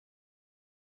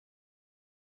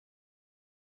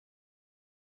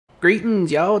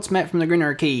Greetings, y'all. It's Matt from the Green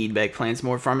Arcade, back playing some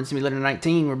more Farming Simulator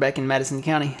 19. We're back in Madison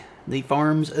County, the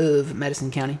farms of Madison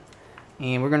County.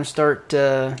 And we're going to start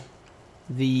the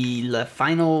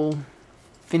final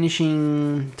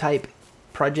finishing type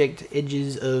project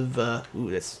edges of,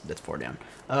 ooh, that's far down,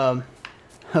 of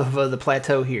the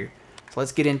plateau here. So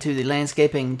let's get into the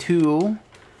landscaping tool.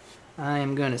 I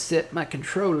am going to set my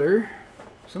controller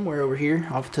somewhere over here,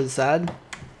 off to the side.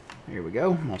 There we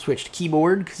go. I'm going to switch to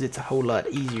keyboard because it's a whole lot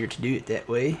easier to do it that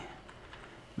way.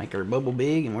 Make our bubble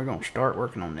big, and we're going to start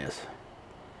working on this.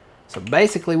 So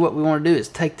basically what we want to do is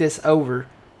take this over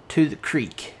to the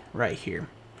creek right here.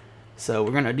 So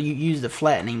we're going to use the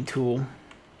flattening tool.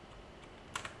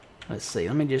 Let's see.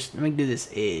 Let me do this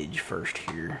edge first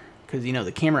here, because you know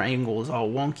the camera angle is all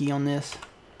wonky on this.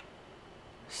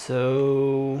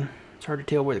 So it's hard to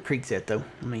tell where the creek's at though.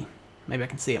 Maybe I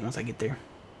can see it once I get there.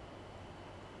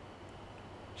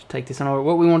 Just take this on over.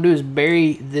 What we want to do is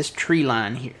bury this tree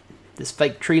line here, this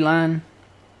fake tree line.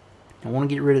 I want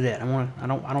to get rid of that. I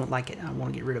don't like it. I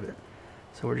want to get rid of it.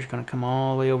 So we're just gonna come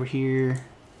all the way over here.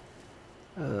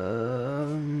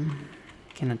 Can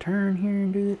I turn here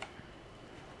and do it?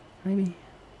 Maybe.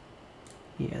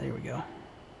 Yeah, there we go.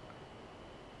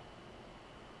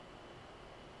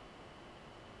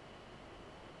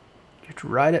 Just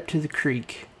right up to the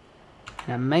creek.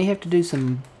 And I may have to do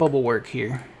some bubble work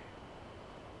here.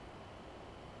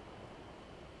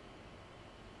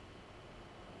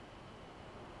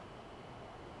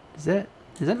 Is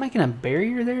that making a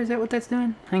barrier there? Is that what that's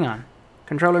doing? Hang on.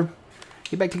 Controller.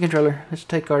 Get back to controller. Let's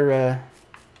take our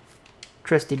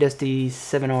trusty dusty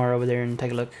 7R over there and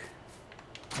take a look.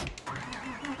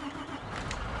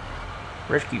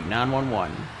 Rescue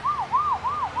 911.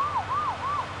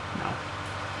 No.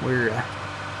 We're gonna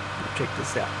check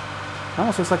this out. It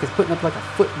almost looks like it's putting up like a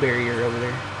foot barrier over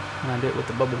there when I do it with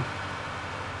the bubble.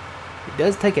 It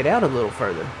does take it out a little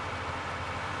further.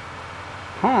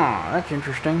 Huh, that's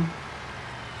interesting.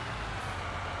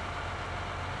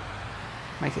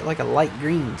 Makes it like a light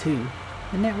green too.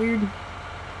 Isn't that weird?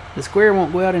 The square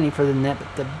won't go out any further than that,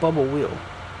 but the bubble will.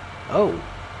 Oh.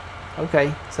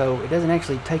 Okay, so it doesn't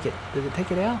actually take it. Does it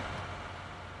take it out?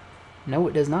 No,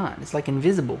 it does not. It's like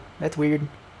invisible. That's weird.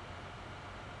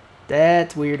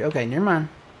 That's weird. Okay, never mind.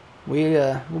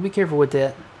 We'll be careful with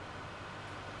that.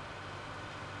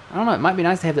 I don't know, it might be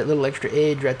nice to have that little extra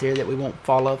edge right there that we won't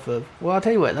fall off of. Well, I'll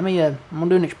tell you what, I'm gonna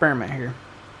do an experiment here.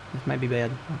 This might be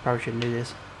bad. I probably shouldn't do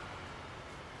this.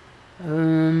 We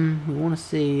want to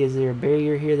see, is there a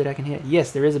barrier here that I can hit?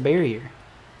 Yes, there is a barrier.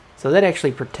 So that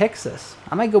actually protects us.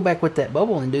 I might go back with that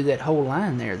bubble and do that whole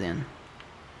line there then.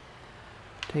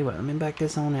 Tell you what, let me back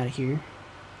this on out of here.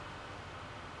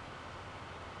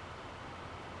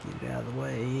 Get it out of the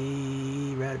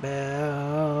way, right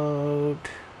about...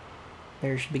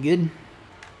 There, should be good.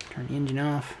 Turn the engine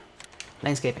off.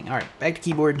 Landscaping. Alright, back to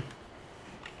keyboard.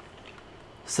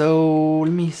 So,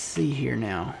 let me see here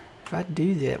now. If I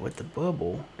do that with the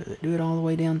bubble, does it do it all the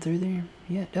way down through there?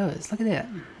 Yeah, it does. Look at that.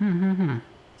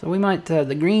 So we might,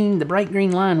 the bright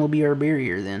green line will be our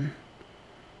barrier then.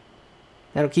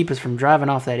 That'll keep us from driving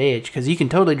off that edge, because you can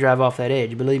totally drive off that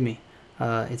edge, believe me.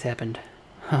 It's happened.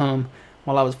 While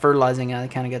I was fertilizing, I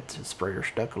kind of got the sprayer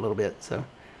stuck a little bit, so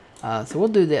we'll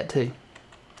do that too.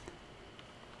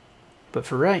 But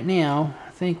for right now, I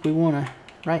think we want to,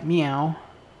 right meow,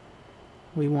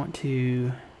 we want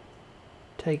to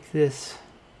take this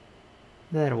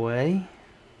that away.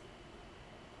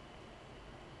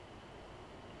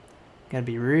 Gotta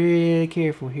be really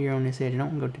careful here on this edge. I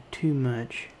don't want to go too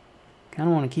much. Kind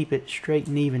of want to keep it straight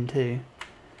and even too.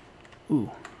 Ooh.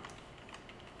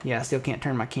 Yeah, I still can't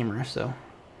turn my camera, so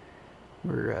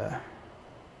we're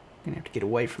gonna have to get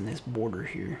away from this border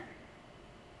here.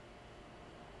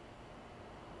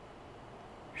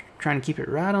 Trying to keep it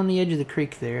right on the edge of the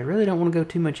creek there. I really don't want to go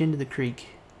too much into the creek.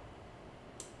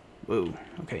 Whoa.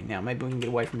 Okay, now maybe we can get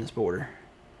away from this border.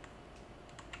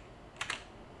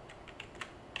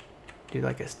 Do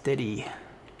like a steady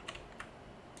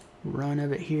run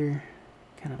of it here.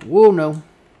 Kind of. Whoa, no.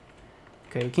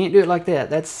 Okay, we can't do it like that.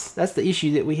 That's the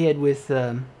issue that we had with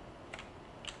that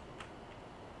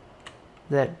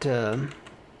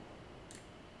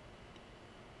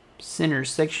center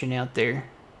section out there.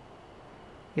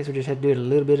 I guess we just have to do it a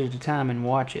little bit at a time and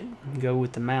watch it and go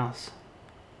with the mouse.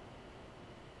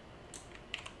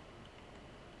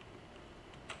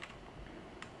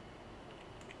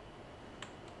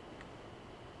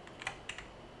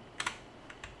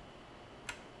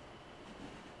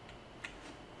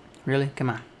 Really? Come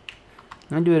on. I'm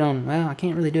gonna do it on, well, I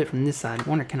can't really do it from this side. I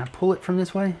wonder, can I pull it from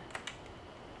this way?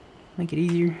 Make it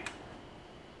easier.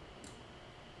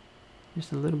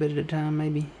 Just a little bit at a time,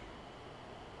 maybe.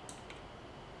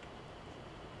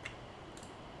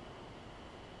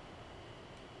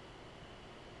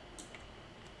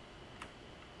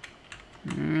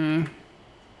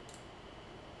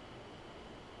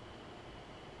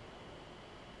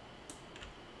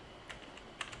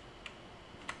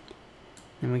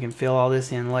 And we can fill all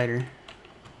this in later.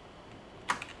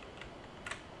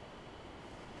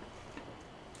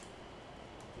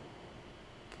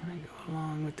 Kind of go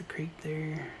along with the creek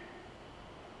there.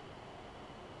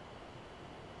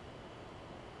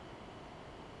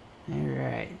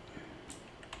 Alright.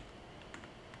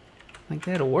 I think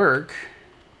that'll work.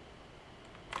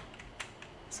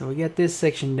 So we got this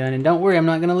section done, and don't worry, I'm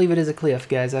not going to leave it as a cliff,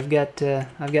 guys. I've got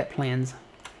plans.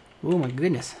 Oh my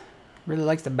goodness, really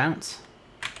likes to bounce.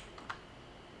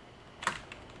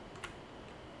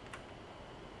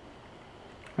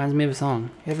 Reminds me of a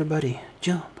song. Everybody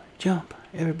jump, jump.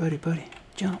 Everybody, buddy,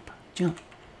 jump, jump.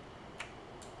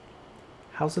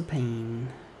 House of Pain.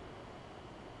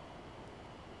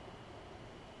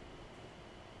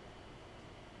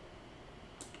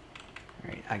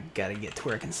 Alright, I gotta get to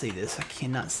where I can see this. I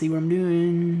cannot see what I'm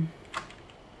doing.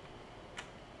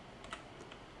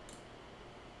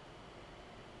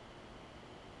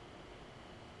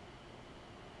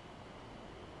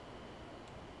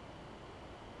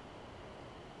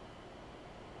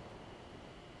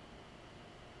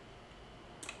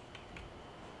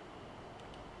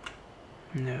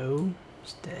 No,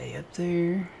 stay up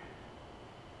there.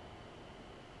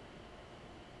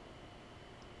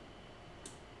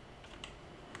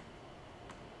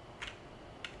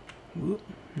 Whoop,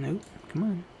 nope, come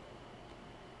on.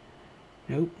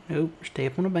 Nope, nope, stay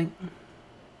up on the bank.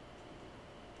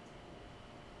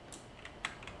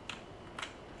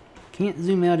 Can't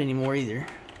zoom out anymore either.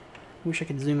 Wish I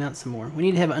could zoom out some more. We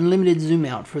need to have unlimited zoom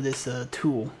out for this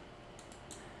tool.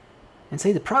 And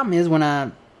see, the problem is when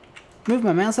I move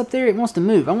my mouse up there, it wants to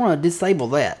move. I want to disable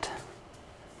that.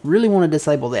 Really want to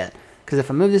disable that. Because if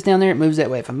I move this down there, it moves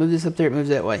that way. If I move this up there, it moves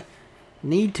that way.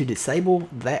 Need to disable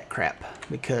that crap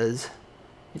because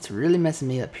it's really messing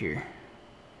me up here.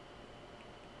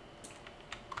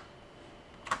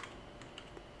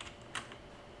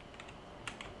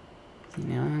 See,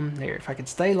 now I'm there. If I could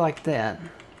stay like that,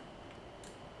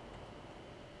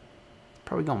 it's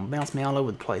probably going to bounce me all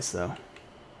over the place though.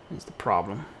 Is the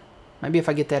problem. Maybe if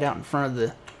I get that out in front of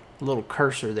the little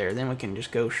cursor there, then we can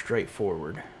just go straight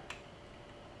forward.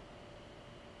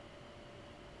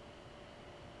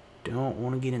 Don't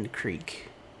want to get in the creek.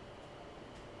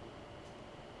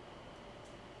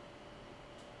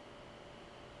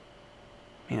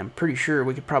 I mean, I'm pretty sure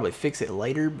we could probably fix it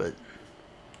later, but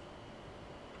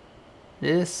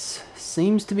this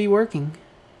seems to be working.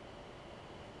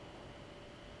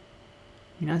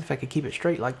 You know, if I could keep it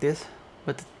straight like this.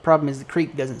 But the problem is the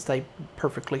creek doesn't stay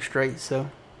perfectly straight,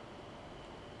 so.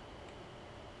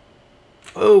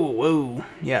 Oh, whoa.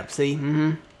 Yeah, see?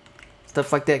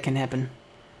 Stuff like that can happen.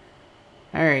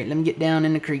 Alright, let me get down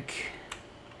in the creek.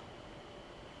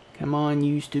 Come on,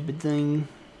 you stupid thing.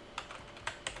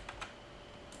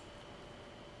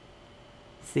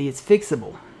 See, it's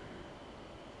fixable.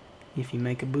 If you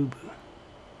make a boo-boo.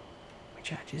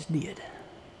 Which I just did.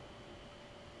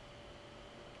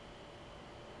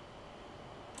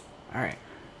 Alright.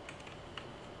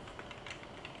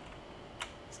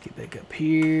 Let's get back up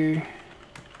here.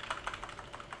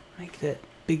 Make that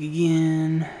big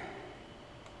again.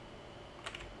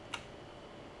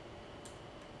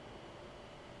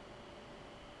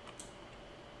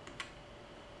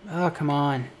 Oh, come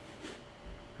on.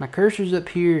 My cursor's up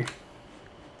here.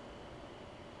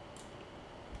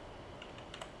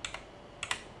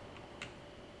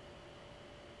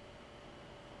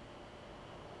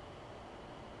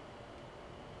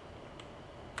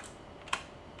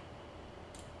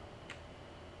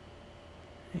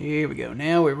 Here we go.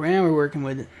 Now we're working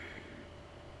with it.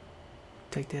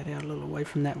 Take that out a little away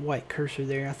from that white cursor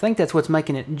there. I think that's what's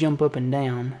making it jump up and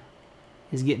down.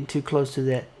 Is getting too close to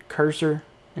that cursor,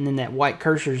 and then that white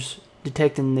cursor's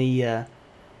detecting the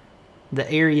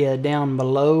area down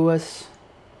below us,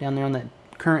 down there on that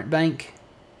current bank,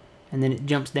 and then it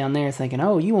jumps down there thinking,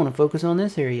 oh, you want to focus on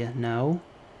this area. No,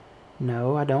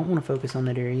 I don't want to focus on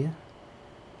that area.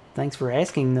 Thanks for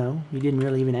asking though. You didn't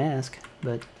really even ask,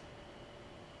 but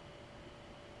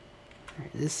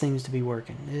alright, this seems to be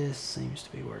working.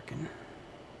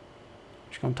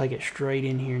 Just gonna take it straight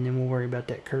in here and then we'll worry about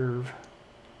that curve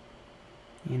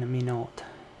in a minute.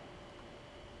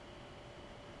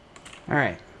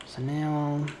 Alright, so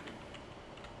now,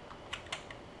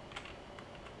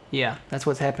 yeah, that's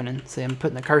what's happening. See, I'm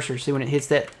putting the cursor, see when it hits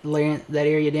that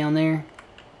area down there,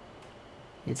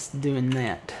 it's doing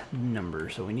that number,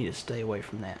 so we need to stay away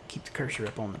from that. Keep the cursor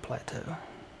up on the plateau.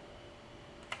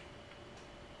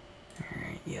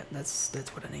 Alright, yeah, that's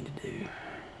what I need to do.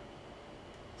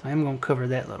 So I'm going to cover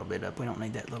that little bit up. We don't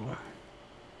need that little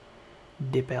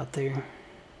dip out there.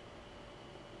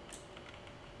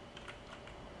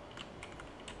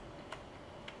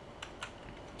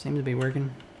 Seems to be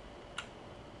working.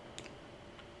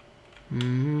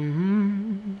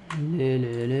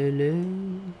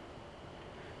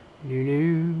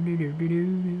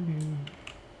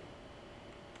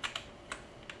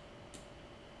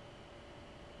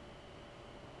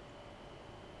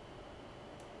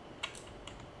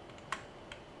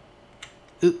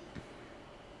 Oop.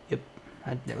 Yep,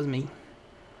 that was me.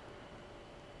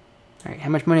 Alright, how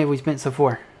much money have we spent so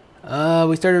far?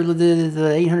 We started with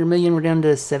the 800 million, we're down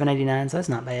to 789, so that's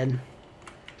not bad.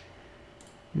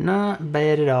 Not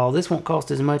bad at all. This won't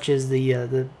cost as much as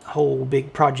the whole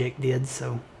big project did,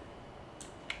 so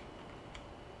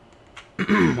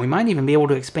we might even be able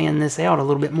to expand this out a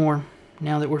little bit more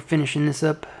now that we're finishing this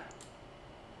up.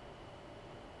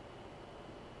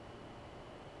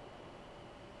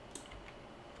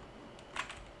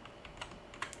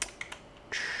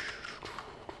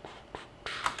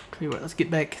 Tell you what, let's get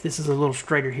back. This is a little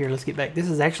straighter here. Let's get back. This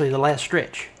is actually the last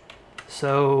stretch.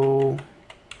 So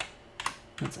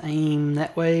let's aim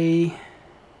that way,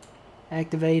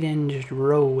 activate, and just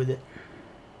roll with it.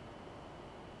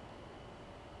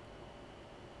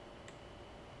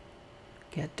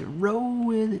 Got to roll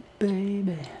with it,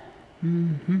 baby.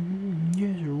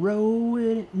 Just roll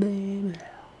with it, baby.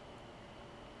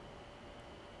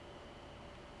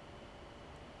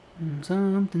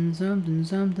 Something, something,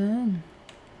 something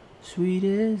sweet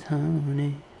as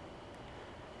honey.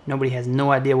 Nobody has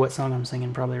no idea what song I'm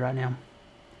singing probably right now.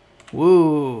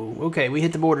 Whoa, okay, we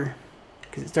hit the border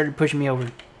because it started pushing me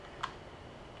over.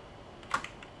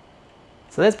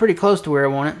 So that's pretty close to where I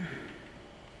want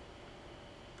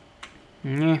it.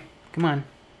 Yeah, come on.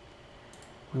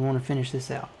 We want to finish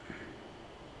this out.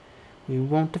 We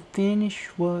want to finish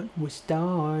what we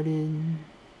started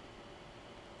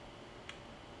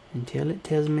until it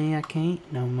tells me I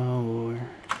can't no more.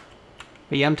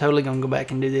 But yeah, I'm totally going to go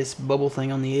back and do this bubble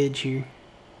thing on the edge here.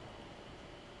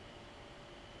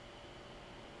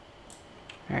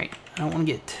 Alright, I don't want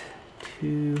to get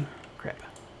too... crap.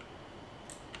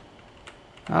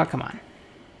 Oh, come on.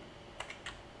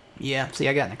 Yeah, see,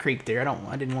 I got in the creek there.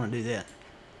 I didn't want to do that.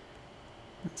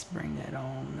 Let's bring that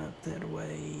on up that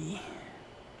way.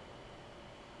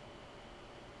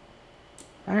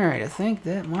 Alright, I think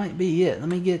that might be it. Let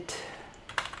me get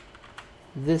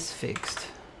this fixed.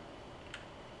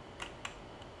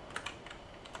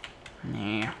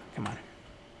 Yeah, come on.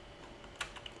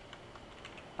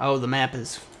 Oh, the map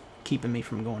is keeping me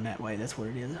from going that way. That's what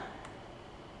it is.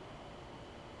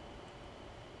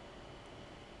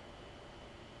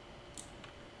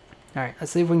 Alright,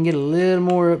 let's see if we can get a little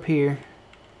more up here.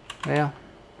 Well,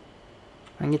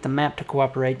 I can get the map to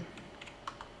cooperate.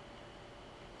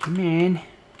 Come on.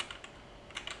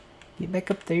 Get back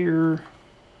up there.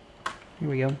 Here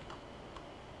we go.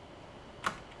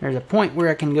 There's a point where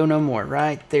I can go no more.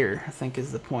 Right there, I think,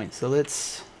 is the point. So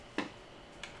let's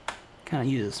kind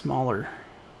of use a smaller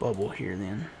bubble here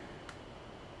then.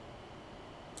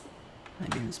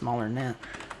 Maybe even smaller than that.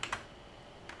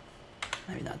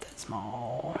 Maybe not that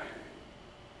small.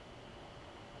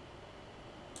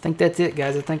 I think that's it,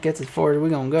 guys. I think that's as far as we're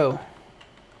going to go.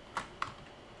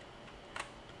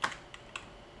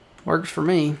 Works for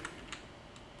me.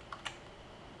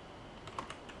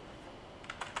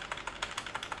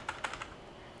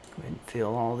 Go ahead and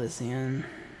fill all this in.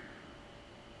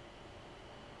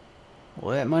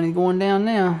 Well, that money's going down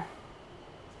now.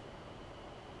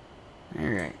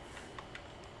 Alright.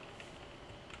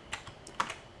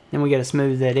 Then we got to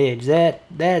smooth that edge.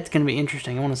 That's going to be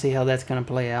interesting. I want to see how that's going to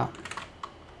play out.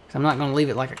 Because I'm not going to leave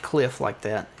it like a cliff like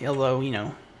that. Although, you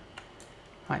know,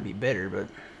 might be better, but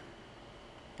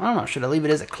I don't know. Should I leave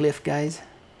it as a cliff, guys?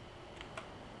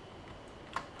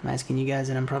 I'm asking you guys,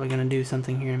 and I'm probably going to do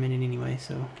something here in a minute anyway,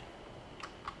 so.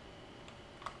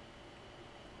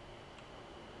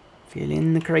 Fill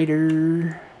in the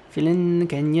crater. Fill in the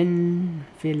canyon.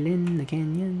 Fill in the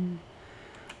canyon.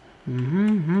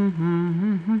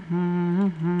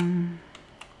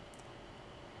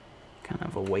 Kind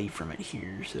of away from it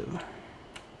here, so.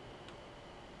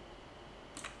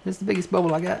 This is the biggest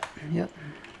bubble I got. Yep.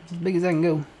 It's as big as I can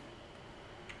go.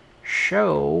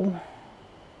 So,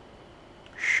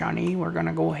 Sonny, we're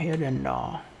gonna go ahead and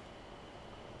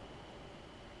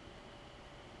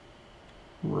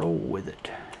roll with it.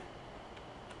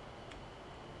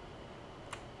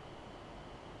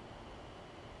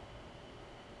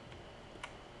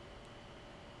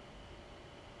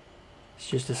 It's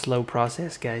just a slow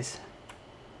process, guys.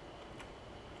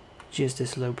 Just a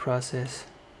slow process.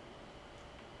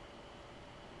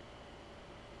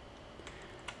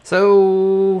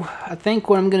 So, I think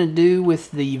what I'm going to do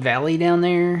with the valley down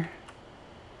there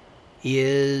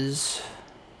is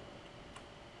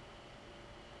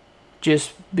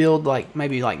just build like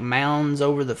maybe like mounds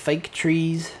over the fake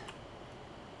trees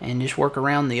and just work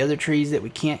around the other trees that we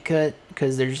can't cut,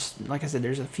 because there's, like I said,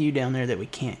 there's a few down there that we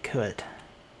can't cut.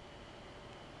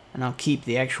 And I'll keep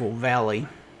the actual valley.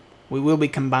 We will be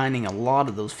combining a lot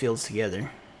of those fields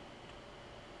together.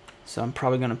 So I'm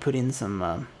probably going to put in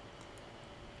some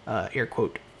air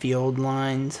quote field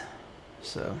lines.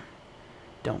 So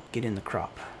don't get in the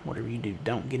crop. Whatever you do,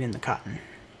 don't get in the cotton.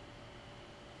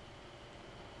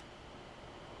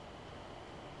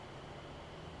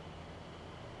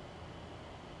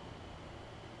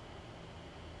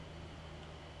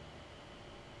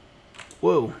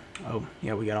 Whoa. Oh,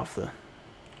 yeah, we got off the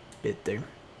bit there.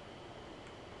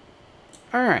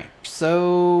 Alright,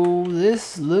 so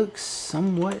this looks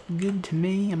somewhat good to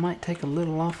me. I might take a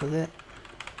little off of that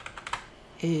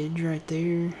edge right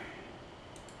there.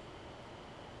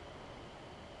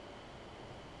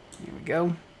 There we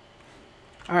go.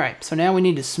 Alright, so now we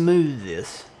need to smooth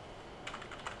this.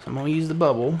 So I'm going to use the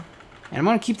bubble. And I'm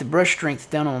going to keep the brush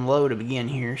strength down on low to begin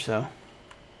here, so.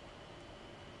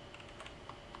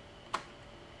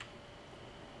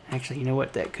 Actually, you know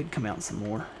what? That could come out some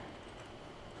more.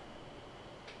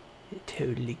 It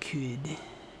totally could.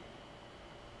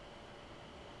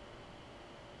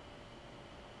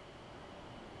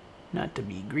 Not to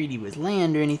be greedy with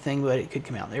land or anything, but it could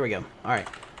come out. There we go. Alright,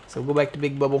 so we'll go back to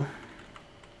big bubble.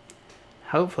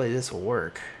 Hopefully this will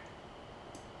work.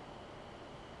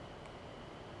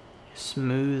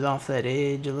 Smooth off that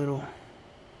edge a little,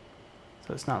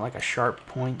 so it's not like a sharp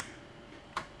point.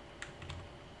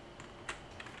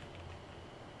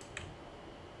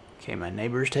 Okay, my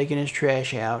neighbor's taking his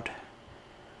trash out,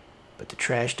 but the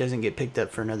trash doesn't get picked up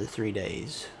for another 3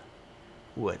 days.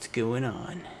 What's going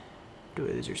on?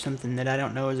 Is there something that I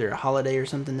don't know? Is there a holiday or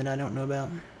something that I don't know about?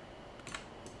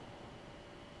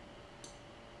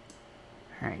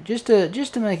 Alright, just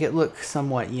to make it look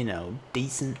somewhat, you know,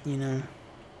 decent, you know.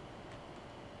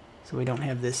 So we don't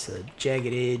have this jagged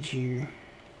edge here.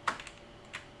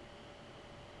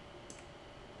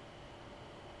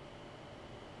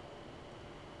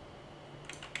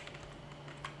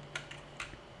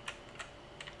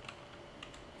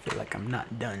 I feel like I'm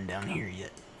not done down here yet.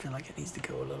 I feel like it needs to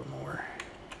go a little more.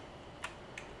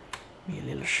 Be a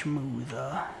little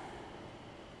smoother.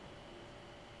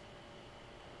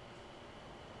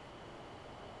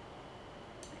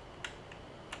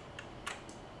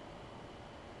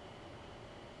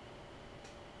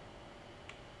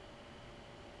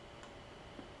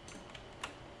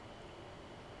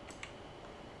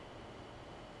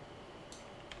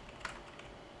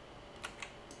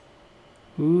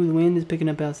 Ooh, the wind is picking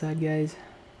up outside, guys.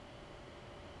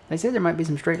 They said there might be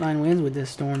some straight line winds with this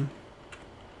storm.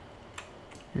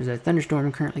 There's a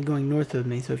thunderstorm currently going north of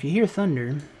me, so if you hear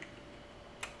thunder...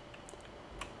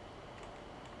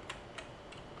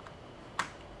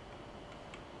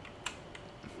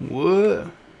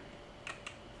 Whoa!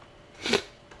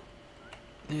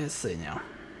 Let's see now.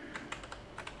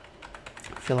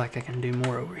 I feel like I can do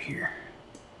more over here.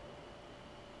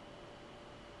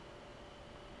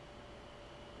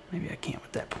 Maybe I can't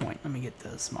with that point. Let me get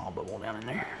the small bubble down in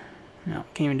there. No,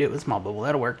 can't even do it with small bubble.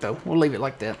 That'll work though. We'll leave it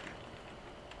like that.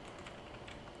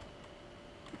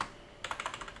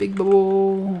 Big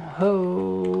bubble.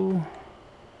 Ho.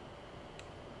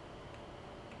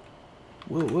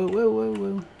 Whoa, whoa, whoa, whoa,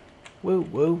 whoa. Whoa,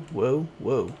 whoa, whoa,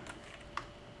 whoa.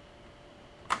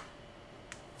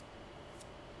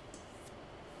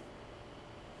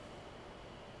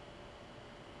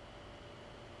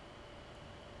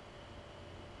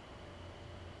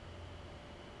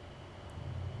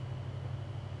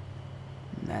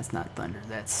 That's not thunder,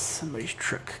 that's somebody's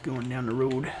truck going down the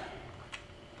road.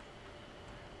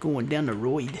 Going down the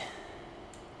road.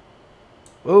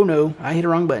 Oh no, I hit the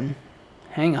wrong button.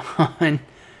 Hang on.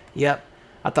 Yep,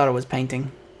 I thought it was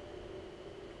painting.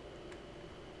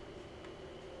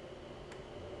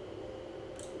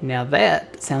 Now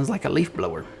that sounds like a leaf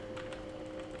blower.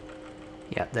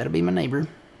 Yep, that'll be my neighbor.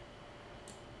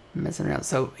 Messing around.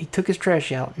 So he took his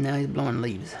trash out, and now he's blowing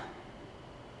leaves.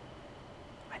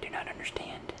 I do not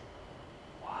understand.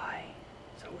 Why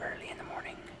so early in the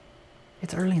morning?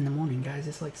 It's early in the morning, guys.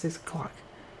 It's like 6 o'clock.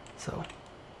 So,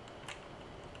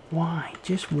 why?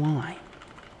 Just why?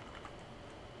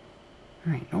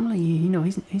 Alright, normally, you know,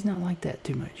 he's not like that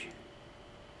too much.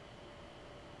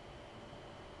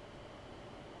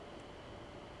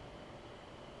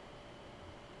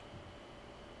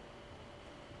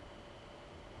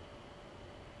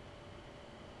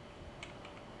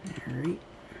 Alright. See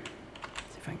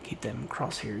if I can keep them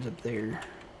crosshairs up there.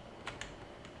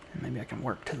 And maybe I can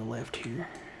work to the left here.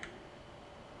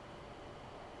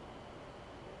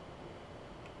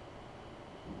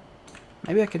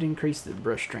 Maybe I could increase the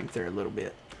brush strength there a little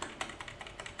bit.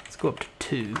 Let's go up to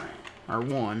 2 or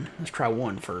 1. Let's try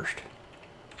 1 first.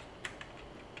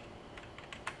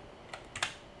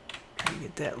 Try to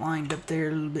get that lined up there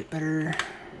a little bit better.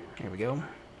 There we go.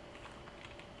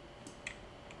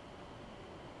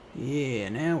 Yeah,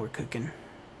 now we're cooking.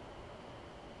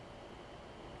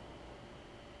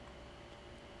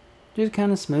 Just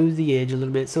kind of smooth the edge a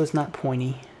little bit so it's not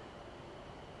pointy.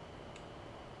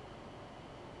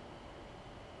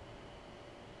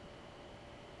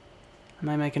 I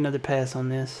might make another pass on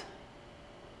this.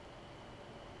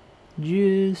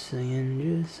 Just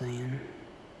saying, just saying.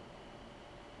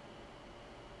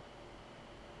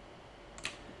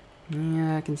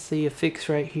 Yeah, I can see a fix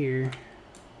right here.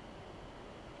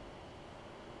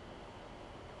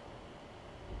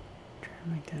 Try to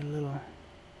make that a little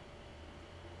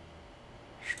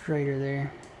straighter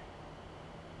there.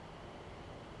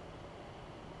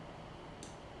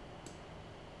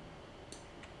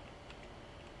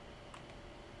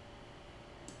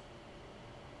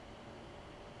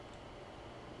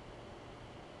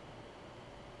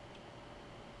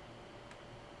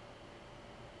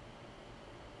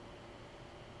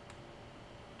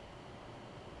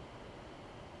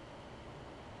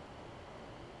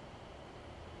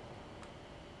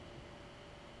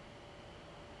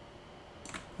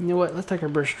 You know what? Let's take our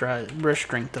brush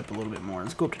strength up a little bit more.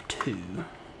 Let's go up to 2.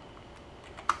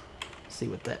 See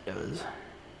what that does.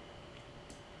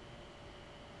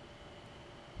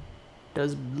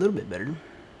 Does a little bit better.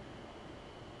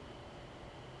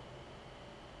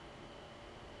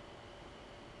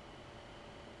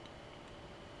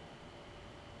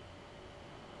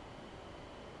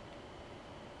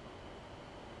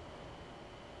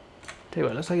 Tell you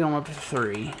what, let's take it on up to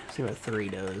 3. See what 3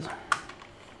 does.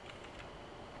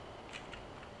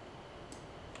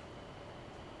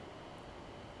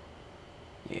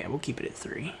 Yeah, we'll keep it at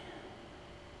 3.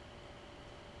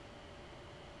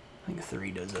 I think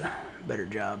 3 does a better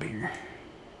job here.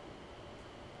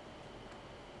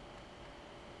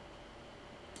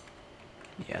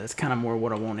 Yeah, that's kind of more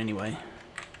what I want anyway.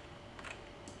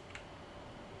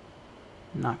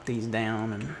 Knock these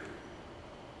down and...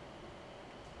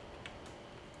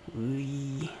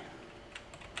 Ooh.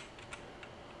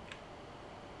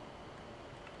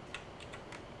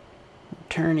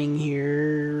 Turning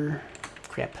here.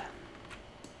 Crap.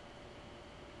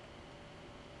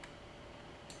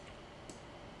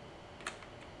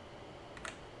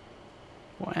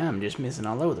 Boy, I'm just missing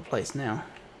all over the place now.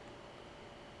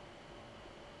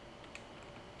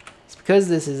 It's because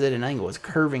this is at an angle, it's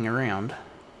curving around.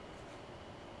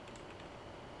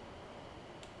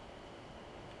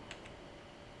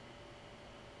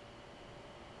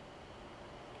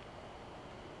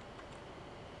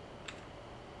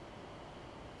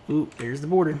 Ooh, there's the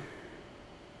border.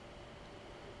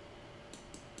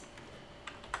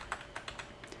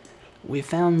 We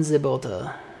found the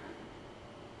border.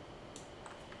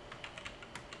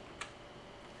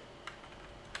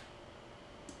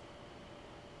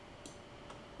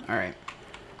 Alright,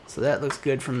 so that looks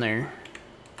good from there.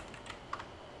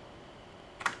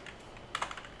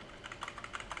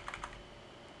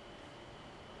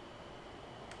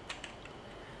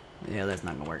 Yeah, that's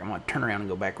not gonna work. I'm gonna turn around and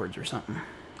go backwards or something.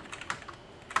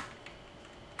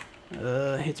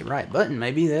 Hit the right button,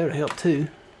 maybe that would help too.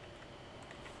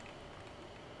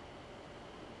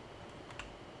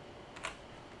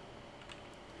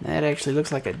 That actually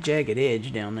looks like a jagged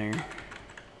edge down there.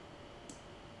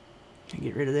 Can I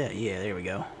get rid of that? Yeah, there we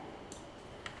go.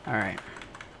 Alright.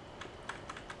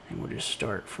 And we'll just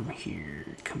start from here,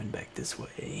 coming back this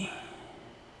way.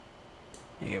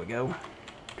 There we go.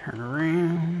 Turn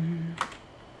around.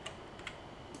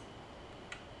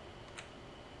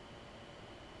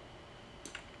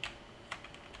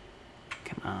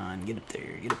 Come on, get up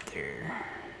there, get up there.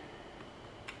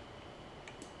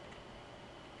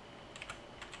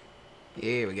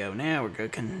 There we go, now we're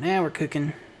cooking, now we're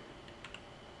cooking.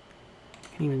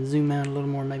 Can even zoom out a little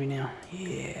more maybe now.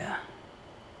 Yeah.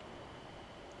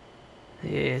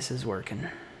 This is working.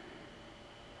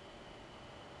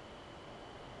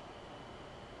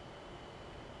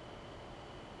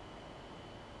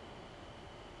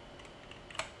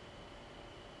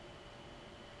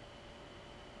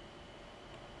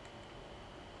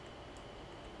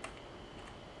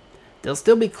 There'll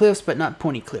still be cliffs, but not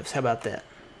pointy cliffs. How about that?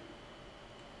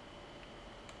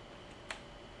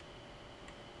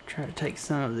 Try to take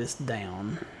some of this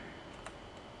down.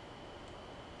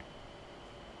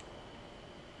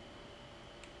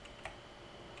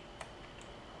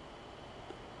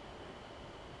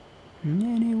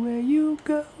 Anywhere you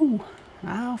go,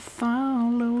 I'll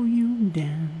follow you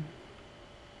down.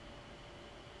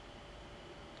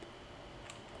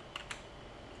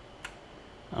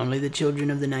 Only the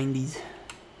children of the 90s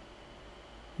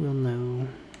will know.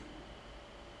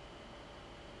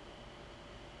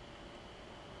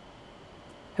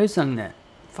 Who sung that?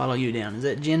 Follow You Down. Is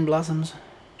that Gin Blossoms?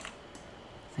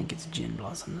 I think it's Gin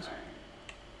Blossoms.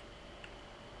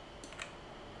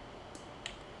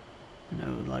 I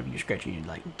know a lot of you are scratching your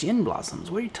like, Gin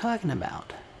Blossoms? What are you talking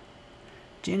about?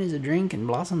 Gin is a drink and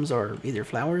blossoms are either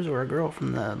flowers or a girl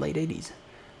from the late 80s.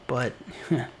 But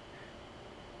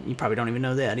you probably don't even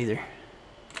know that either.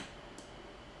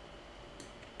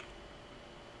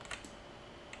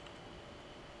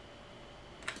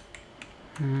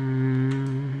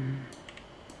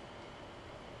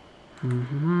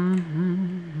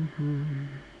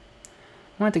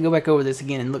 I have to go back over this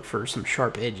again and look for some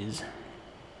sharp edges,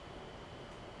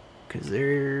 because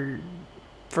they're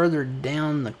further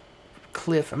down the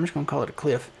cliff. I'm just going to call it a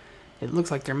cliff. It looks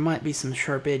like there might be some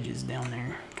sharp edges down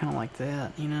there, kind of like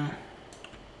that, you know.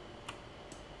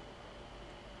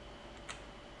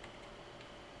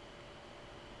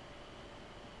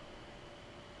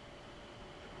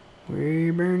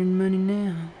 We're burning money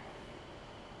now.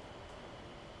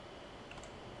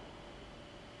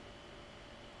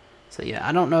 So yeah,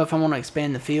 I don't know if I want to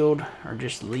expand the field or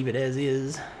just leave it as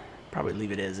is. Probably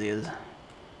leave it as is.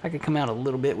 I could come out a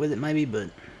little bit with it maybe, but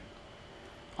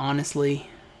honestly,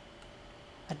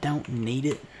 I don't need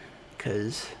it,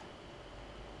 because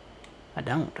I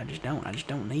just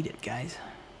don't need it, guys.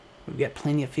 We've got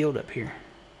plenty of field up here.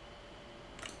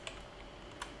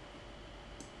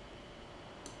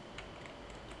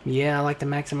 Yeah, I like to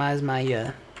maximize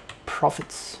my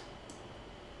profits,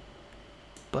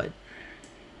 but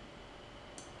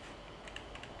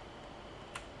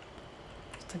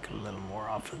let's take a little more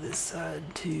off of this side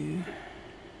too.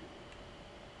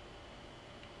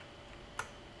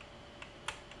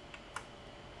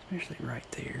 Especially right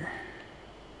there.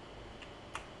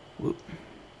 Whoop.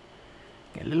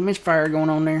 Got a little misfire going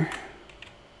on there.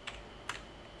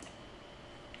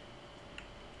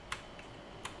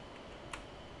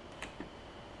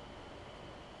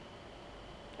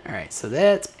 Alright, so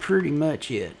that's pretty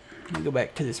much it. Let me go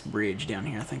back to this bridge down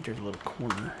here. I think there's a little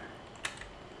corner.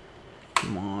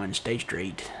 Come on, stay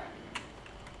straight.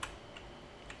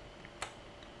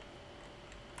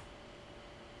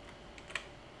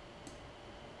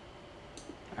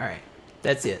 Alright,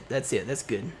 that's it. That's it. That's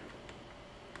good.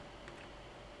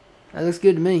 That looks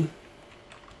good to me.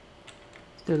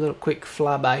 Let's do a little quick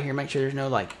flyby here. Make sure there's no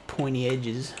like pointy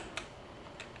edges.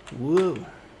 Whoa.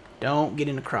 Don't get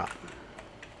in the crop.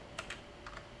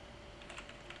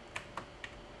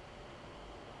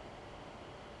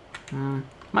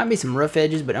 Might be some rough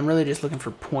edges, but I'm really just looking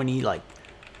for pointy, like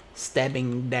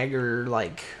stabbing dagger,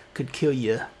 like could kill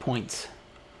you points.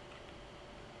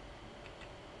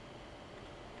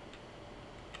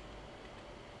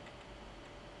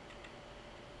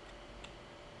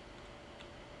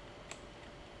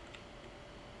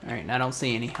 Alright, I don't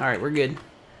see any. Alright, we're good.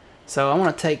 So I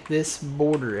want to take this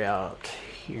border out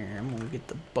here. I'm going to get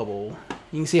the bubble.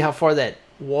 You can see how far that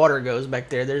water goes back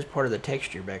there. There's part of the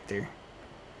texture back there.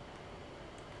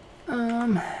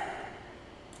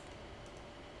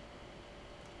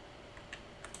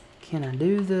 Can I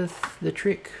do the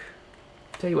trick?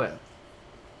 Tell you what.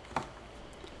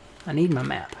 I need my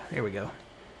map. There we go.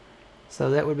 So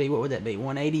that would be, what would that be?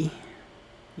 180?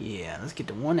 Yeah, let's get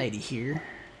to 180 here.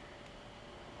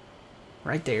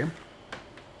 Right there.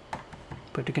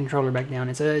 Put the controller back down.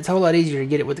 It's a whole lot easier to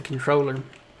get it with the controller.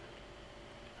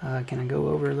 Can I go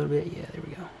over a little bit? Yeah, there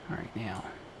we go. Alright, now.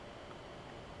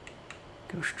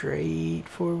 Go straight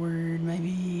forward,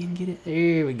 maybe, and get it.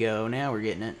 There we go. Now we're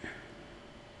getting it.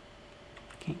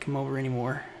 Can't come over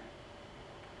anymore.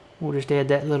 We'll just add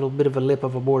that little bit of a lip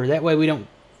of a border. That way we don't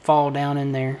fall down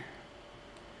in there.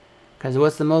 Because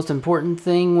what's the most important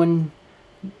thing when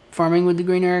farming with the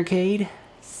Green Arcade?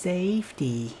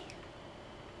 Safety.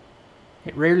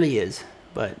 It rarely is,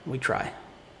 but we try.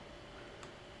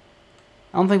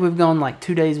 I don't think we've gone like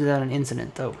 2 days without an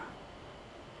incident, though.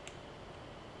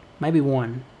 Maybe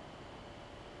one.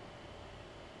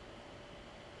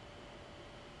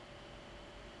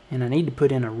 And I need to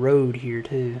put in a road here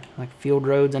too, like field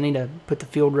roads. I need to put the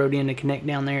field road in to connect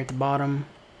down there at the bottom.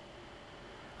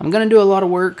 I'm going to do a lot of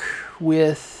work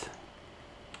with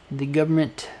the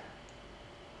government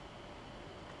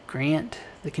grant,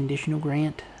 the conditional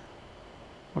grant.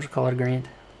 We'll just call it a grant.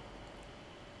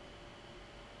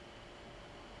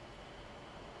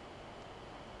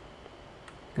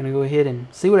 I'm going to go ahead and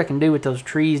see what I can do with those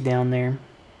trees down there.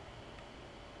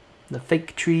 The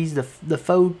fake trees, the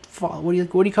faux, what do you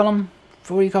call them?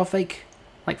 What do you call fake?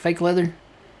 Like fake leather?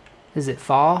 Is it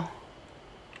fall?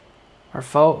 Or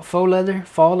faux leather,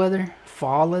 fall leather,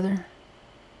 fall leather,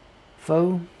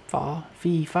 faux, fa,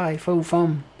 fee, fi, faux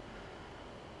foam.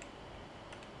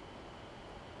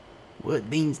 What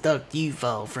beanstalk do you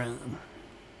fall from?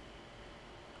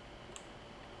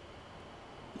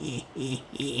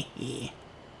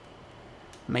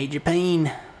 Major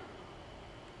pain.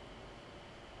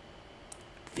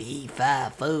 Fee, fi,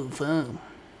 faux foam.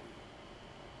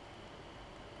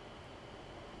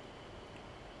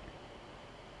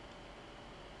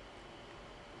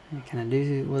 Can I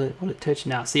do? Will it touch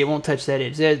now? See, it won't touch that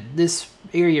edge. This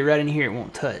area right in here, it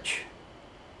won't touch.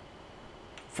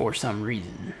 For some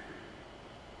reason.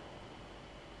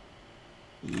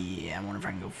 Yeah, I wonder if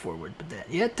I can go forward with that.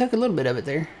 Yeah, it took a little bit of it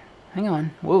there. Hang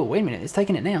on. Whoa, wait a minute. It's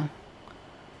taking it now.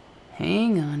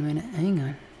 Hang on a minute. Hang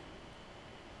on.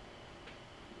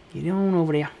 Get on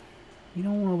over there. Get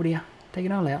on over there. Take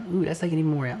it all out. Ooh, that's taking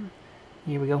even more out.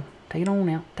 Here we go. Take it on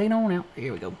out. Take it on out.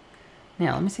 Here we go.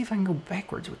 Now, let me see if I can go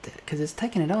backwards with that. Because it's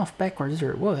taking it off backwards,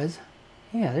 or it was.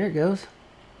 Yeah, there it goes.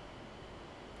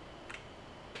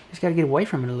 Just got to get away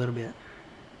from it a little bit.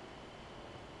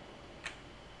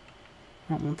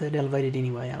 I don't want that elevated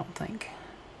anyway, I don't think.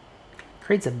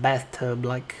 Creates a bathtub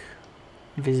like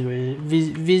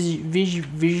visualization.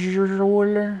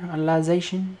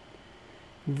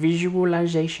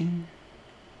 Visualization.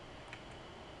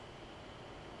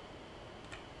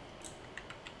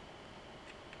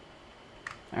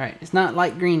 Alright, it's not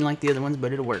light green like the other ones,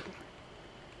 but it'll work.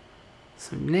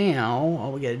 So now,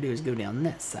 all we gotta do is go down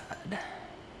that side.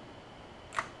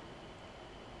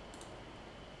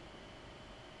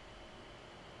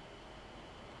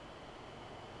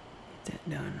 Get that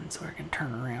done so I can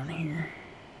turn around here.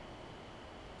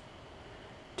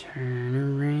 Turn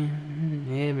around.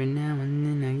 Every now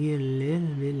and then I get a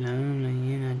little bit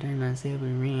lonely and I turn myself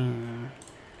around.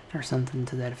 Or something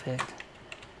to that effect.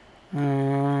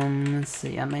 Let's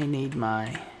see, I may need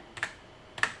my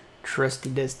trusty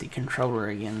dusty controller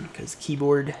again because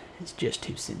keyboard is just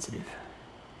too sensitive.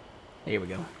 There we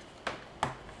go.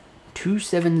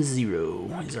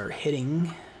 270 is our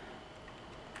heading.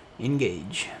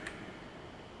 Engage.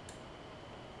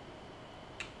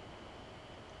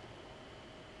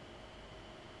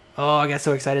 Oh, I got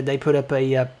so excited. They put up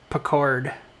a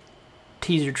Picard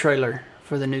teaser trailer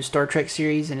for the new Star Trek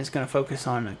series, and it's going to focus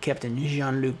on Captain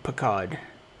Jean-Luc Picard.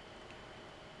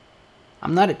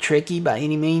 I'm not a Trekkie by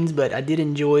any means, but I did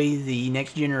enjoy the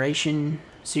Next Generation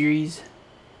series.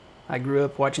 I grew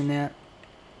up watching that.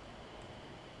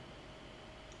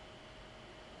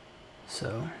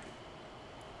 So,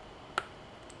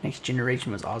 Next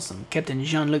Generation was awesome. Captain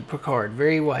Jean-Luc Picard,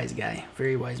 very wise guy,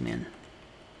 very wise man.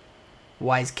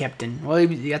 Wise captain. Well,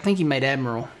 I think he made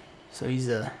Admiral, so he's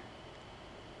not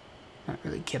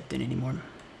really captain anymore.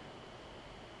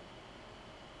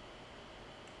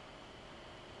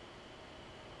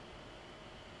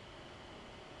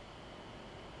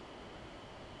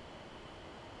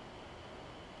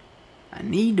 I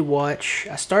need to watch.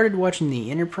 I started watching the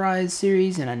Enterprise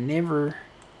series and I never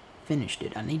finished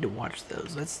it. I need to watch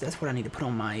those. That's what I need to put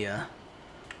on my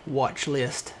watch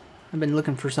list. I've been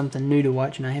looking for something new to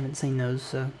watch and I haven't seen those,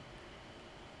 so.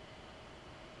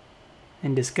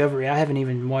 And Discovery, I haven't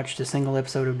even watched a single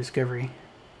episode of Discovery.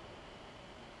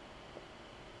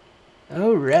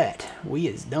 Alright, we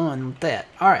is done with that.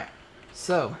 Alright,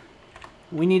 so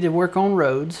we need to work on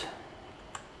roads.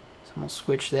 So I'm going to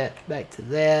switch that back to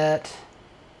that.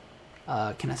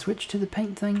 Can I switch to the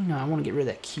paint thing? No, I want to get rid of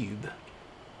that cube.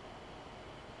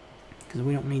 Because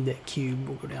we don't need that cube.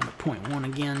 We'll go down to 0.1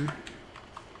 again.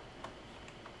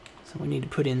 So we need to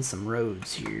put in some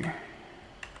roads here.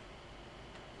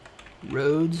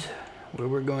 Roads, where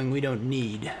we're going, we don't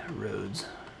need roads.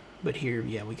 But here,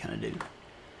 yeah, we kind of do.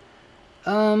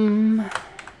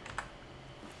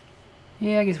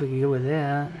 Yeah, I guess we could go with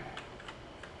that.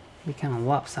 Be kind of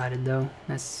lopsided though.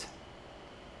 That's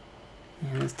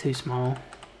too small.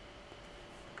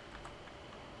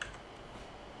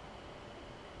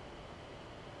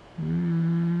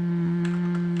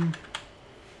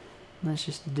 Let's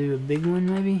just do a big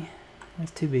one maybe.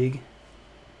 That's too big. Is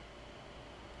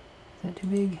that too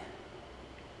big?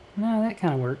 No, that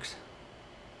kind of works.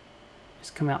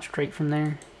 Just come out straight from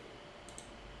there.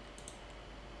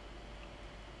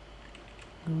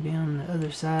 Go down the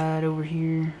other side over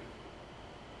here.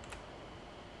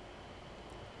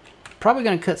 Probably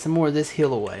going to cut some more of this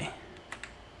hill away.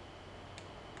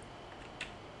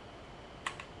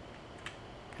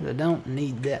 Because I don't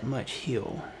need that much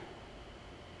hill.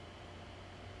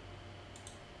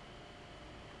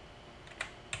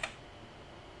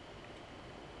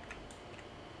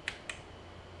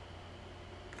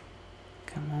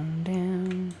 Come on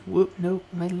down. Whoop, Nope,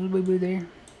 made a little boo-boo there.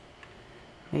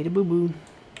 Made a boo-boo.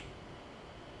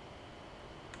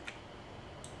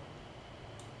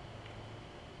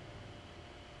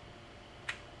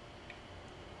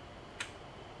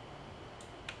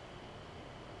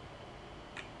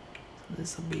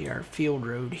 This will be our field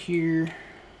road here.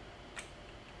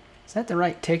 Is that the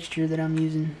right texture that I'm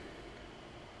using?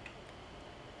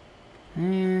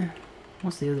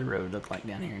 What's the other road look like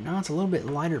down here? No, it's a little bit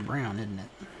lighter brown, isn't it?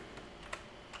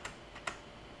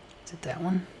 Is it that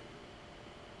one?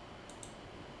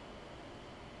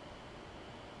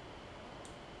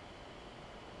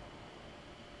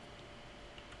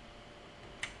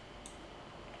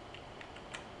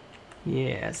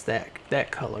 Yeah, it's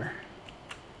that color.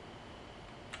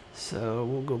 So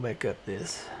we'll go back up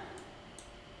this.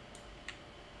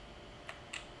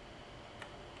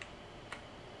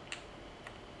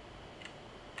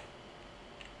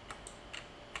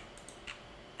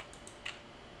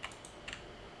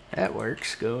 That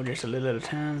works. Go just a little at a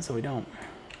time so we don't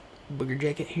booger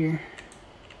jacket here.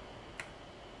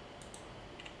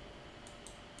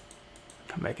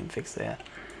 Come back and fix that.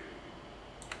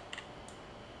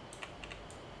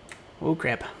 Oh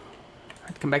crap. I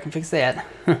have to come back and fix that.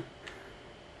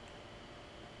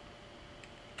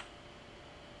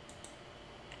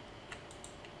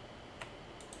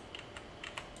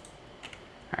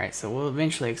 Alright, so we'll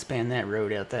eventually expand that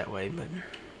road out that way, but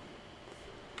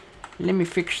let me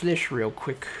fix this real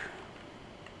quick.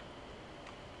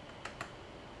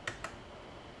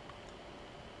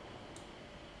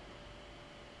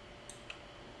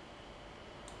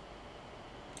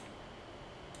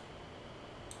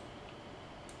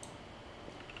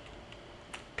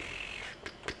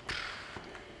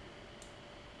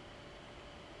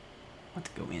 Let's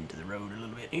go into the road a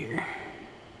little bit here.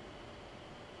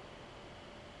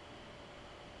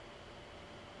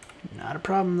 Not a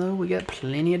problem though, we got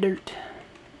plenty of dirt.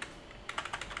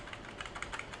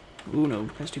 Ooh no,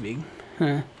 that's too big.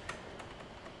 Huh.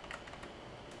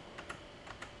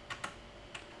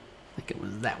 I think it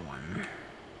was that one.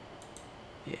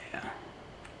 Yeah.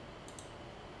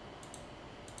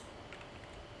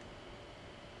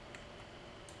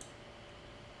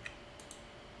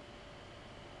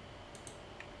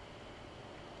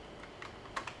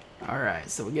 Alright,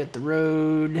 so we got the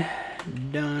road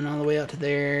done all the way out to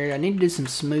there. I need to do some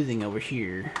smoothing over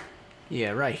here.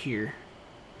 Yeah, right here.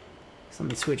 So let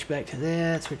me switch back to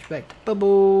that, switch back to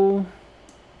bubble.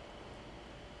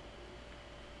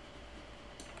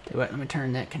 Tell you what, let me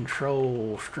turn that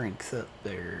control strength up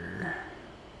there.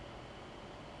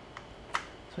 So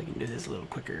we can do this a little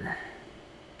quicker.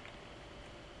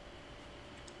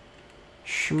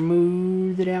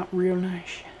 Smooth it out real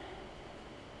nice.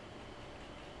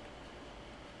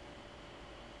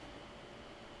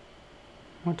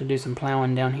 I want to do some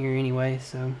plowing down here anyway,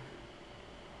 so.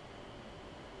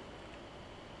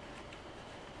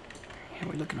 How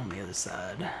are we looking on the other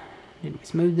side? Did we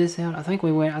smooth this out? I think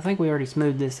we already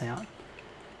smoothed this out.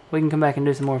 We can come back and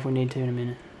do some more if we need to in a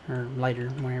minute. Or later,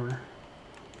 whenever.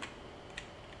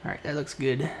 Alright, that looks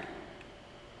good. Let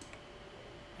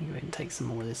me go ahead and take some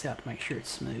more of this out to make sure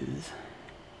it's smooth.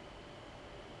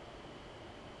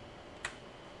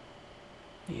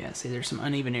 Yeah, see there's some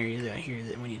uneven areas out here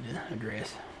that we need to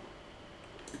address.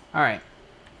 Alright,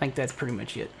 I think that's pretty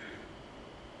much it.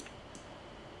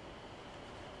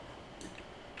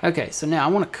 Okay, so now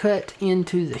I want to cut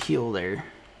into the hill there.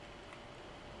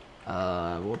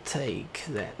 We'll take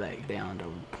that back down to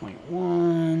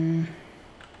 0.1.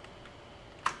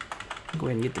 Go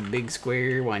ahead and get the big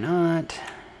square, why not?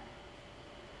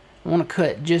 I want to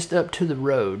cut just up to the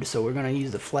road, so we're going to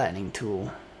use the flattening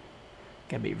tool.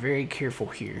 Gotta be very careful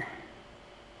here.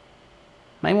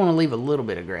 May want to leave a little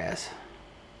bit of grass.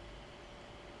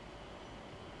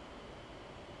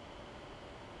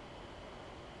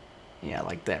 Yeah,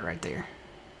 like that right there.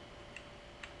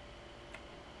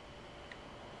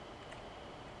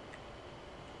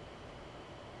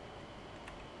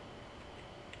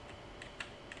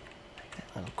 Take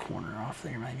that little corner off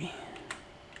there maybe.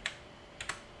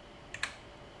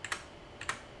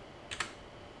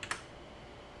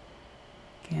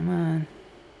 Come on.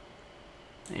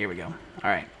 Here we go.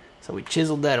 Alright, so we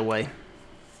chiseled that away.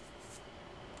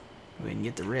 Go ahead and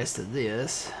get the rest of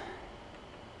this.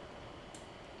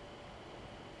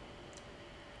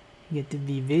 You have to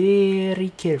be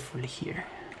very careful here.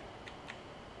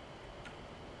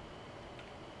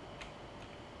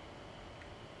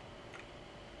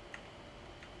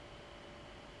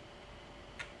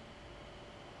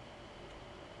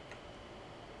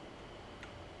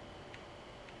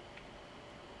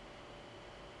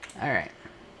 Alright,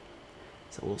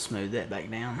 so we'll smooth that back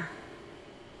down.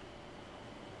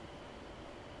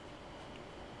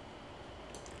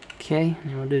 Okay,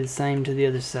 and we'll do the same to the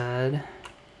other side.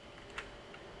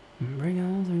 Bring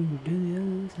on through to the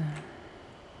other side.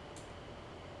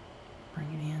 Bring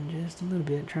it in just a little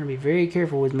bit. Trying to be very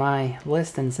careful with my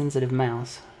less than sensitive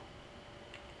mouse.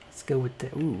 Let's go with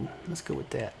that. Ooh, let's go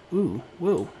with that. Ooh,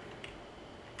 whoa.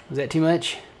 Was that too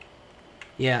much?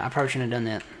 Yeah, I probably shouldn't have done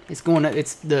that. It's going up,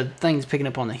 it's the thing's picking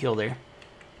up on the hill there.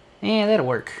 Yeah, that'll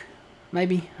work.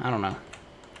 Maybe, I don't know.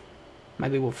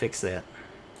 Maybe we'll fix that.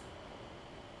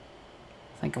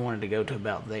 I think I wanted to go to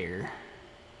about there.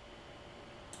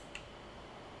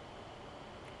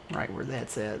 Right where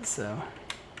that's at, so.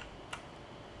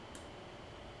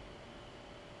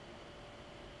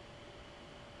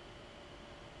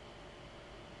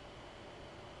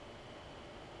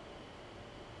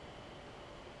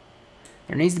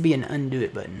 There needs to be an undo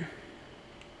it button.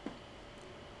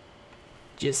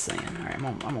 Just saying. Alright,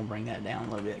 I'm gonna bring that down a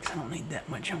little bit because I don't need that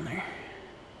much on there.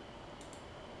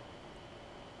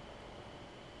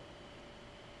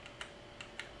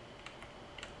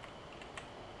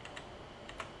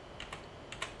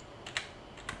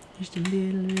 Just a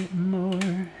little bit more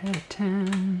at a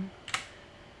time.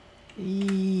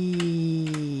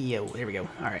 Yo, there we go.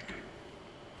 Alright.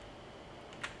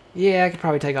 Yeah, I could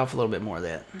probably take off a little bit more of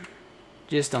that.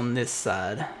 Just on this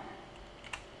side.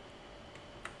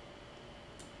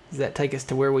 Does that take us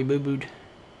to where we boo-booed?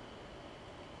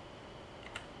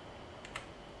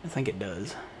 I think it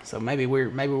does. So maybe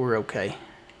we're okay.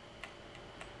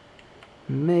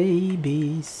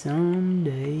 Maybe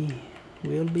someday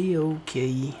we'll be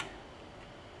okay.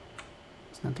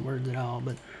 It's not the words at all,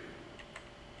 but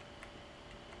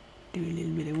do a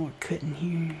little bit more cutting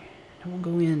here. Don't want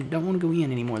to go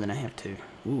in any more than I have to.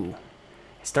 Ooh.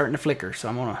 It's starting to flicker, so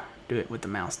I'm gonna do it with the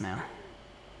mouse now.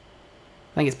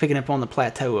 I think it's picking up on the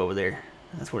plateau over there.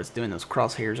 That's what it's doing, those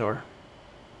crosshairs are.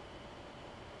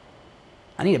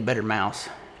 I need a better mouse.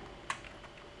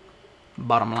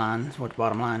 Bottom line is what the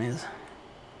bottom line is.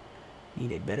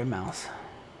 Need a better mouse.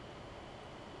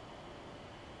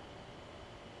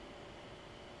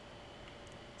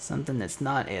 Something that's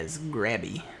not as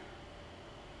grabby.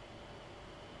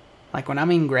 Like when I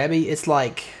mean grabby, it's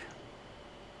like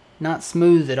not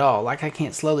smooth at all. Like I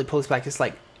can't slowly pull this back. It's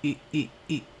like it's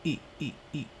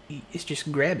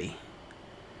just grabby.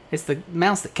 It's the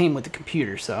mouse that came with the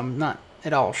computer, so I'm not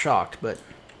at all shocked, but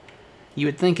you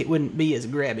would think it wouldn't be as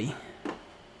grabby.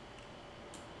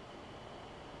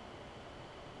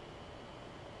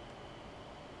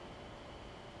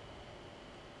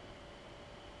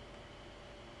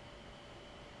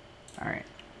 Alright,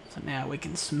 so now we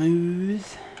can smooth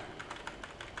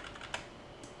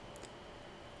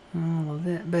all of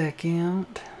that back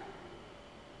out.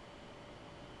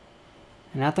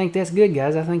 And I think that's good,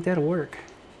 guys. I think that'll work.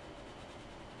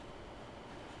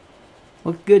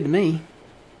 Looks good to me.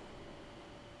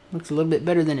 Looks a little bit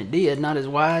better than it did. Not as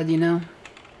wide, you know.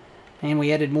 And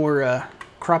we added more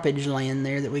croppage land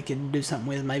there that we could do something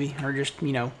with, maybe. Or just,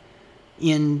 you know,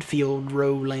 infield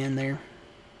row land there.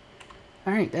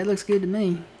 Alright, that looks good to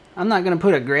me. I'm not going to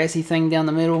put a grassy thing down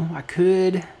the middle. I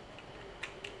could.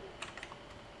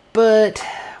 But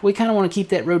we kind of want to keep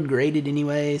that road graded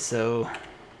anyway, so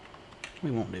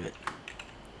we won't do it.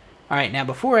 Alright, now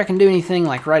before I can do anything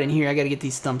like right in here, I got to get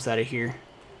these stumps out of here.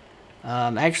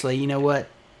 Actually, you know what?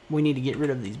 We need to get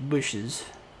rid of these bushes.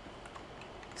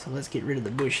 So let's get rid of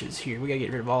the bushes here. We got to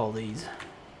get rid of all of these.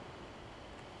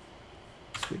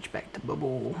 Switch back to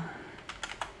bubble.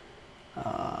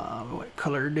 What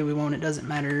color do we want? It doesn't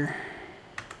matter.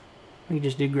 We can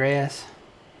just do grass.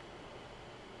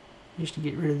 Just to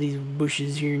get rid of these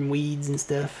bushes here and weeds and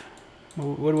stuff.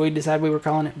 What did we decide we were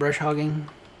calling it? Brush hogging?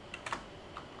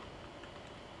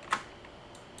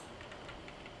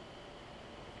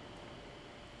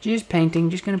 Just painting.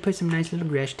 Just gonna put some nice little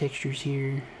grass textures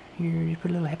here. Here, just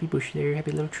put a little happy bush there.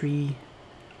 Happy little tree.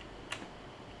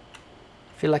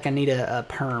 I feel like I need a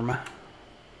perm.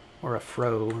 Or a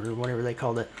fro, or whatever they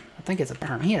called it. I think it's a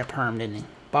perm. He had a perm, didn't he?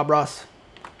 Bob Ross.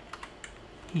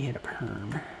 He had a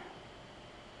perm.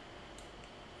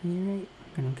 Alright,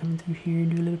 gonna come through here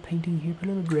and do a little painting here. Put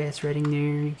a little grass right in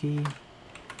there. Okay.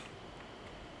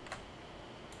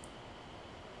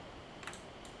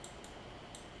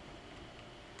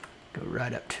 Go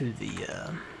right up to the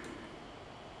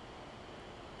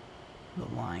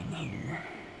line here.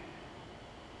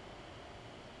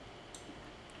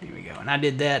 There we go. And I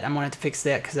did that. I'm going to have to fix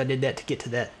that because I did that to get to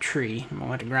that tree. I'm going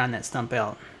to have to grind that stump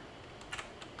out.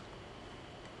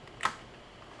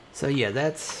 So yeah,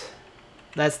 that's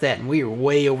that. And we are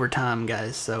way over time,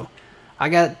 guys. So I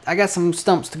got some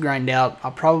stumps to grind out.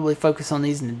 I'll probably focus on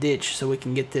these in the ditch so we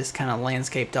can get this kind of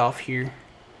landscaped off here.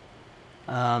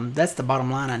 That's the bottom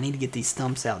line. I need to get these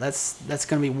stumps out. That's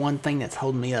going to be one thing that's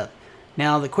holding me up.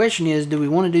 Now the question is, do we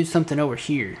want to do something over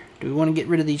here? Do we want to get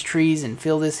rid of these trees and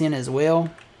fill this in as well?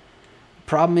 The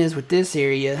problem is with this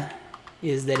area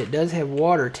is that it does have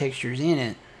water textures in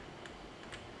it.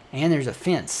 And there's a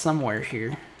fence somewhere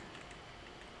here.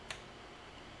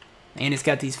 And it's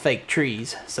got these fake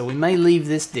trees. So we may leave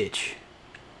this ditch.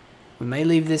 We may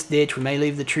leave this ditch. We may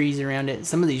leave the trees around it.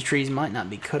 Some of these trees might not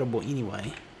be cuttable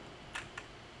anyway.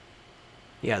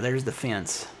 Yeah, there's the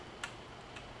fence.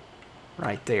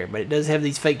 Right there. But it does have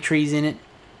these fake trees in it.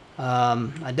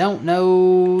 I don't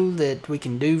know that we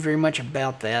can do very much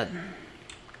about that.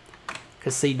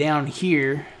 Because see, down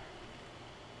here,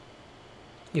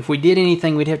 if we did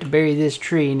anything, we'd have to bury this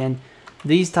tree. And then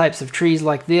these types of trees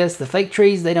like this, the fake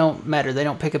trees, they don't matter. They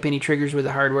don't pick up any triggers with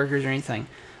the hard workers or anything.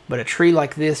 But a tree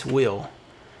like this will.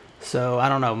 So, I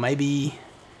don't know. Maybe,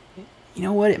 you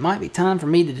know what? It might be time for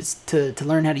me to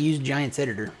learn how to use Giants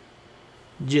Editor.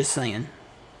 Just saying.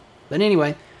 But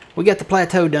anyway, we got the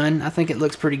plateau done. I think it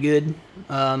looks pretty good.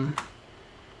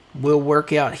 We'll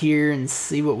work out here and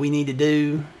see what we need to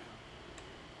do.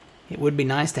 It would be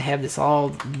nice to have this all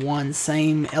one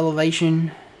same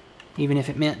elevation, even if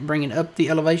it meant bringing up the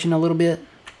elevation a little bit.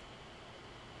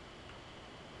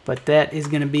 But that is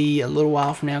going to be a little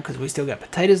while from now because we still got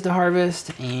potatoes to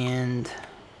harvest and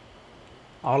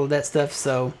all of that stuff.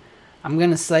 So I'm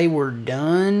going to say we're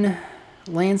done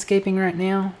landscaping right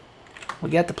now. We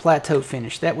got the plateau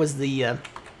finished. That was the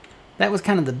that was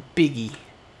kind of the biggie.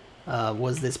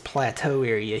 Was this plateau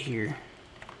area here?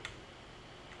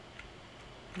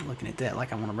 I'm looking at that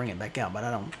like I want to bring it back out, but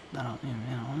I don't.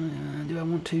 Do I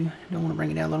want to? Do I want to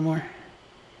bring it out a little more?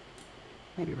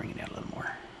 Maybe bring it out a little more.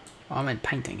 Oh, I'm in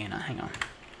painting, ain't I? Hang on.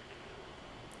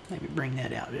 Maybe bring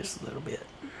that out just a little bit.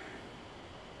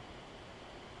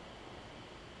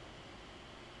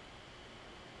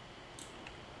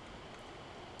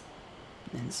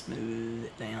 Then smooth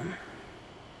it down.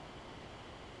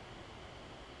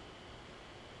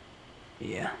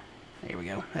 Yeah, there we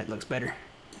go. That looks better.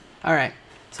 Alright,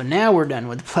 so now we're done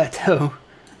with the plateau.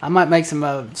 I might make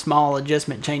some small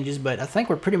adjustment changes, but I think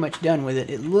we're pretty much done with it.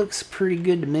 It looks pretty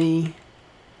good to me.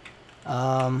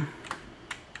 There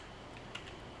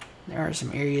are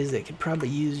some areas that could probably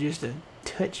use just a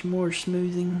touch more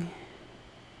smoothing.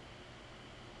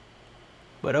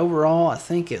 But overall, I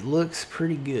think it looks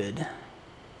pretty good.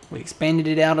 We expanded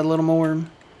it out a little more.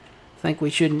 I think we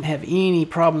shouldn't have any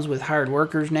problems with hired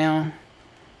workers now.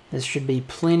 This should be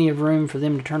plenty of room for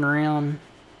them to turn around.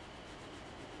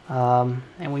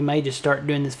 And we may just start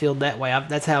doing this field that way.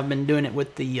 That's how I've been doing it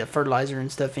with the fertilizer and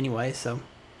stuff anyway. So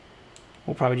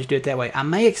we'll probably just do it that way. I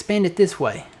may expand it this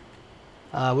way.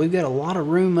 We've got a lot of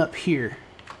room up here.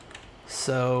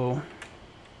 So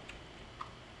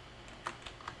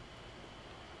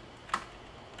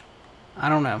I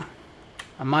don't know.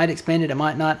 I might expand it, I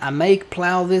might not. I may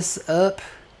plow this up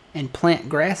and plant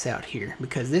grass out here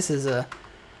because this is a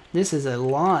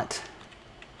lot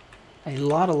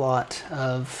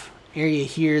of area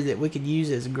here that we could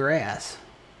use as grass.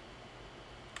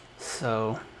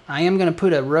 So I am going to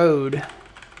put a road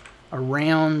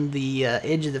around the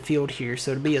edge of the field here,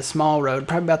 so it'll be a small road,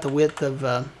 probably about the width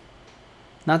of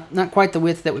not quite the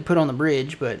width that we put on the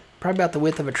bridge, but probably about the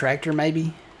width of a tractor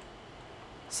maybe.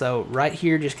 So right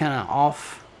here, just kind of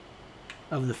off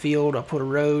of the field, I'll put a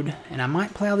road, and I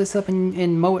might plow this up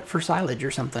and mow it for silage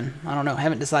or something. I don't know.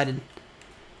 Haven't decided.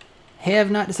 Have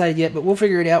not decided yet, but we'll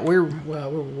figure it out. We're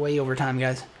way over time,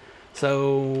 guys.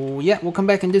 So yeah, we'll come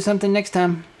back and do something next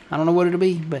time. I don't know what it'll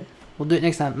be, but we'll do it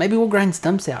next time. Maybe we'll grind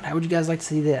stumps out. How would you guys like to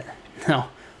see that? No,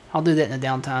 I'll do that in the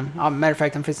downtime. Matter of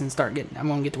fact, I'm fixing to start getting. I'm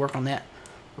gonna get to work on that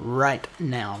right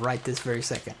now, right this very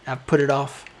second. I've put it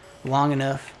off long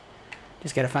enough.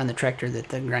 Just got to find the tractor that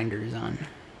the grinder is on.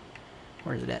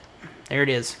 Where is it at? There it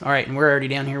is. Alright, and we're already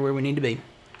down here where we need to be.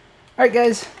 Alright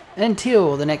guys,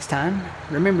 until the next time,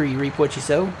 remember you reap what you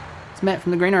sow. It's Matt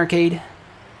from the Grain Arcade.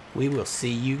 We will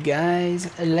see you guys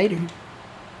later.